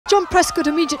John Prescott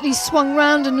immediately swung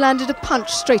round and landed a punch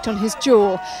straight on his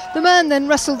jaw. The man then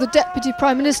wrestled the Deputy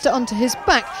Prime Minister onto his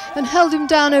back and held him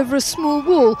down over a small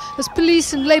wall as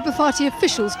police and Labour Party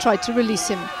officials tried to release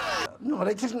him. No,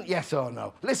 it isn't yes or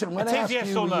no. Listen, when I asked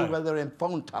you whether in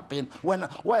phone tapping, when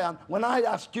I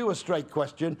asked you a straight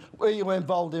question, were you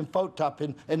involved in phone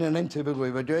tapping in an interview we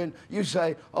were doing, you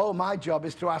say, oh, my job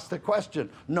is to ask the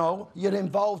question. No, you're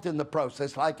involved in the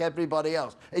process like everybody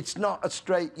else. It's not a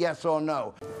straight yes or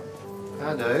no.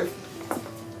 Hi, Dave.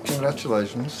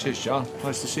 Congratulations. Cheers, John.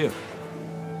 Nice to see you.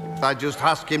 I just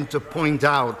ask him to point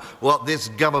out what this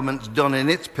government's done in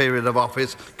its period of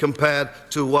office compared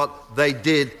to what they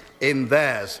did in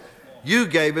theirs. You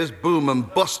gave us boom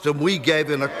and bust, and we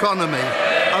gave an economy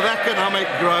of economic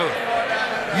growth.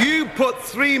 You put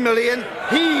 3 million,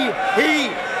 he,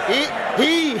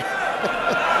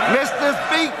 Mr.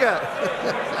 Speaker.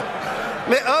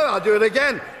 Oh, I'll do it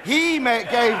again. He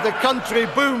gave the country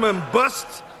boom and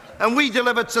bust, and we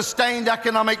delivered sustained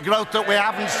economic growth that we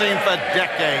haven't seen for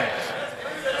decades.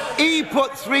 He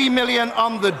put 3 million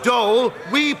on the dole,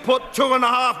 we put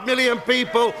 2.5 million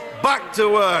people back to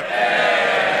work.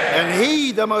 And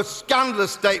he, the most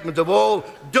scandalous statement of all,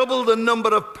 doubled the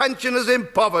number of pensioners in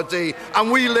poverty,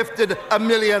 and we lifted 1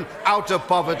 million out of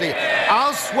poverty.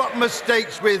 I'll swap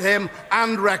mistakes with him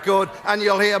and record, and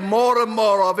you'll hear more and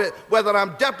more of it, whether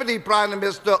I'm Deputy Prime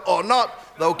Minister or not,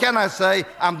 though can I say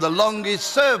I'm the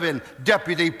longest-serving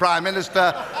Deputy Prime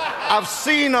Minister. I've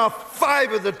seen off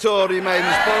 5 of the Tory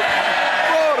maidens, 4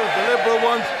 of the Liberal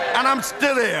ones, and I'm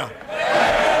still here.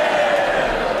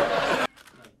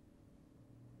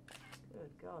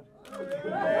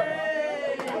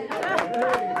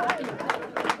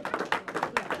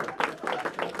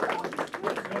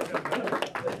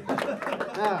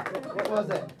 Now, what was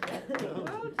it?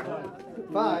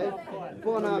 5?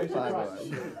 4.5,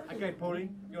 5. Okay,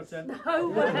 Pauline, your turn. No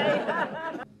way.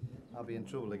 I'll be in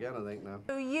trouble again, I think, now.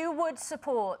 So you would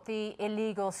support the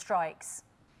illegal strikes?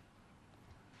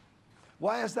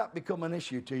 Why has that become an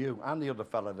issue to you and the other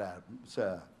fella there,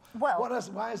 sir? Well...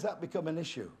 why has that become an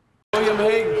issue? William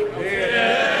Hague.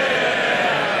 Yeah.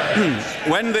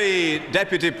 When the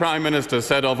Deputy Prime Minister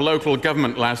said of local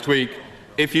government last week,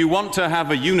 if you want to have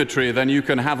a unitary, then you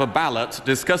can have a ballot,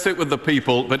 discuss it with the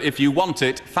people, but if you want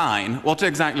it, fine. What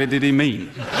exactly did he mean?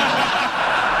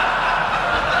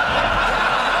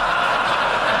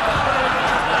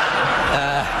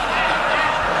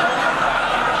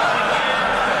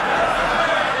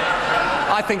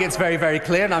 I think it's very, very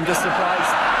clear, and I'm just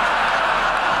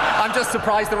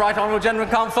surprised the Right Honourable Gentleman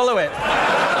can't follow it.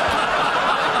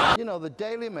 You know, the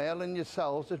Daily Mail and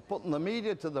yourselves is putting the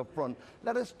media to the front.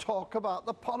 Let us talk about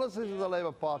the policies of the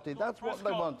Labour Party. That's what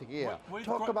they want to hear.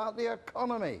 Talk about the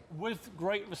economy. With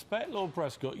great respect, Lord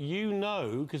Prescott, you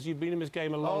know, because you've been in this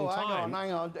game a long time.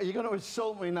 Hang on. You're going to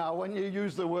insult me now. When you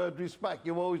use the word respect,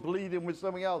 you always lead in with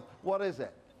something else. What is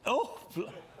it? Oh.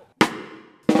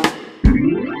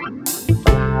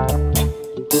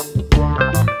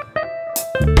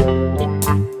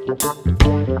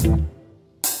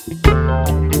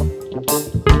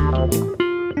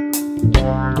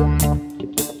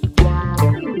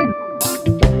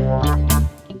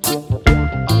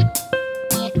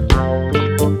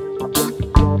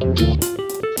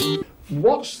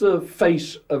 What's the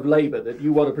face of Labour that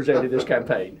you want to present in this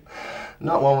campaign?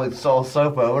 Not one with sole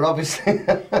soap over, obviously.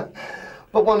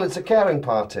 But one that's a caring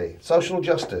party, social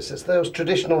justice. It's those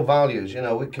traditional values, you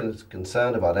know, we're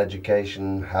concerned about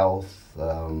education, health,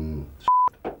 Can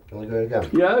we go again?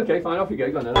 Yeah, okay, fine, off you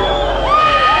go, then.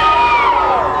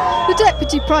 The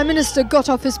Deputy Prime Minister got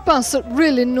off his bus at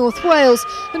Rhyl in North Wales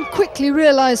and quickly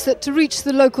realised that to reach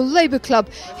the local Labour club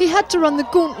he had to run the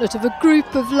gauntlet of a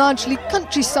group of largely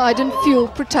countryside and fuel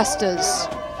protesters.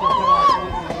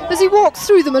 As he walked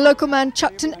through them, a local man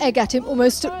chucked an egg at him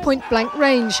almost at point-blank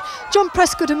range. John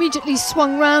Prescott immediately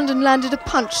swung round and landed a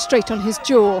punch straight on his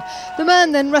jaw. The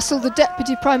man then wrestled the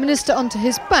Deputy Prime Minister onto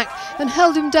his back and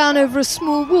held him down over a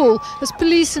small wall as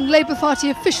police and Labour Party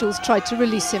officials tried to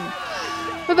release him.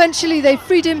 Eventually they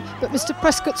freed him, but Mr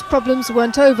Prescott's problems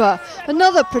weren't over.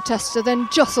 Another protester then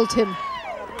jostled him,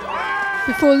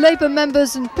 before Labour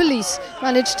members and police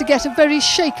managed to get a very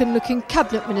shaken-looking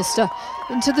cabinet minister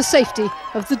into the safety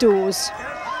of the doors.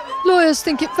 Lawyers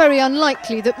think it very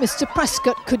unlikely that Mr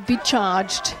Prescott could be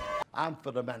charged. I'm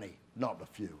for the many, not the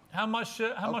few. How much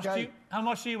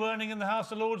are you earning in the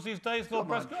House of Lords these days, Lord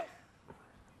Prescott?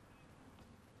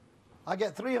 I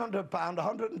get £300,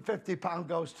 £150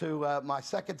 goes to my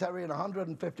secretary and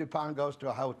 £150 goes to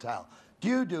a hotel. Do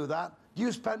you do that? Do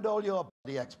you spend all your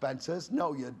expenses?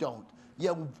 No, you don't.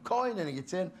 You're coining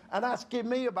it in and asking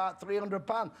me about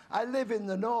 £300. I live in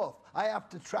the north. I have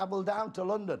to travel down to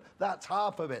London. That's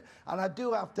half of it. And I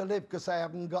do have to live because I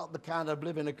haven't got the kind of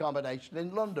living accommodation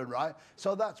in London, right?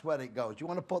 So that's where it goes. You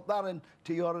want to put that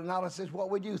into your analysis? What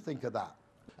would you think of that?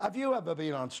 Have you ever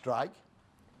been on strike?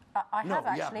 I have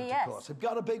actually, yes. Of course. They've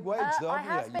got a big wage, though,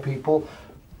 haven't you? People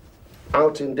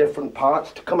out in different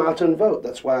parts to come out and vote.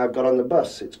 That's why I've got on the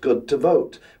bus. It's good to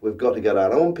vote. We've got to get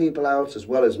our own people out, as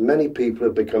well as many people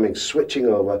who are switching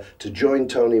over to join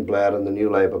Tony Blair and the new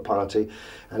Labour Party,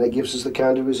 and it gives us the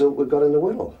kind of result we've got in the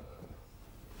Wirral.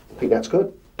 I think that's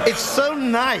good. It's so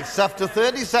nice, after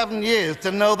 37 years,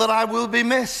 to know that I will be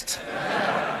missed.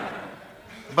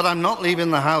 But I'm not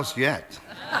leaving the house yet.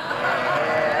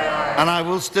 And I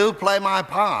will still play my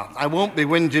part. I won't be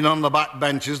whinging on the back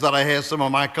benches that I hear some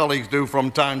of my colleagues do from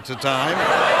time to time.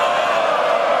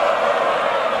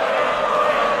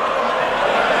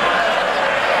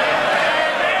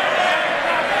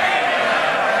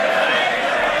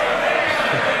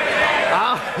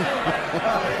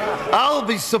 I'll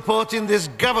be supporting this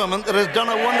government that has done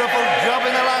a wonderful job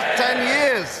in the last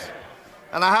 10 years.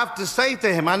 And I have to say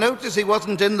to him, I noticed he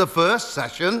wasn't in the first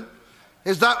session.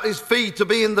 Is that his fee to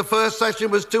be in the first session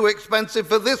was too expensive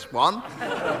for this one?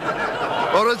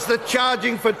 Or is the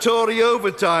charging for Tory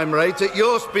overtime rate at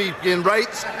your speaking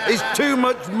rates is too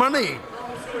much money?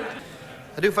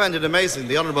 I do find it amazing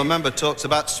the Honourable Member talks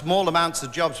about small amounts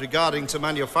of jobs regarding to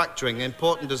manufacturing,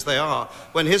 important as they are,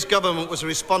 when his government was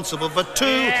responsible for 2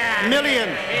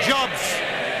 million jobs.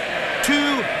 2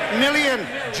 million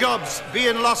jobs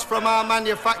being lost from our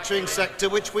manufacturing sector,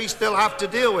 which we still have to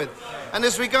deal with. And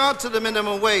as regard to the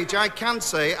minimum wage, I can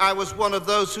say I was one of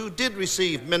those who did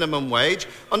receive minimum wage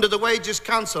under the Wages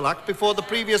Council Act before the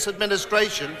previous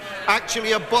administration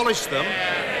actually abolished them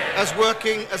as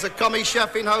working as a commis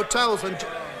chef in hotels.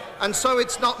 And so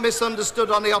it's not misunderstood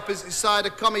on the opposite side.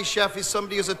 A commis chef is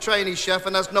somebody who's a trainee chef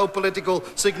and has no political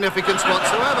significance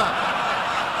whatsoever.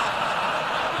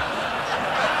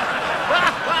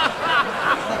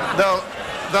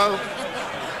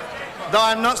 Though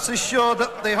I'm not so sure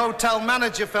that the hotel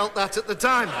manager felt that at the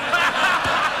time.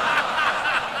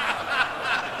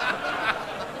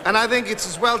 And I think it's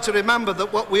as well to remember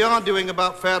that what we are doing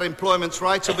about fair employment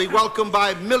rights will be welcomed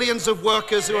by millions of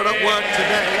workers who are at work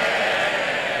today.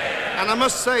 And I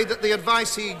must say that the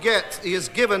advice he has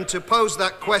given to pose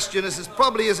that question is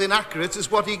probably as inaccurate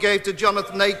as what he gave to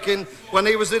Jonathan Aiken when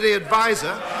he was the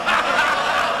advisor.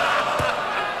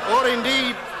 Or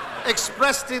indeed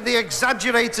expressed in the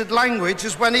exaggerated language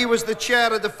as when he was the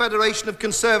chair of the Federation of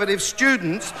Conservative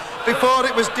Students before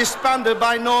it was disbanded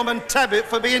by Norman Tebbit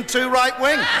for being too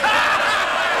right-wing.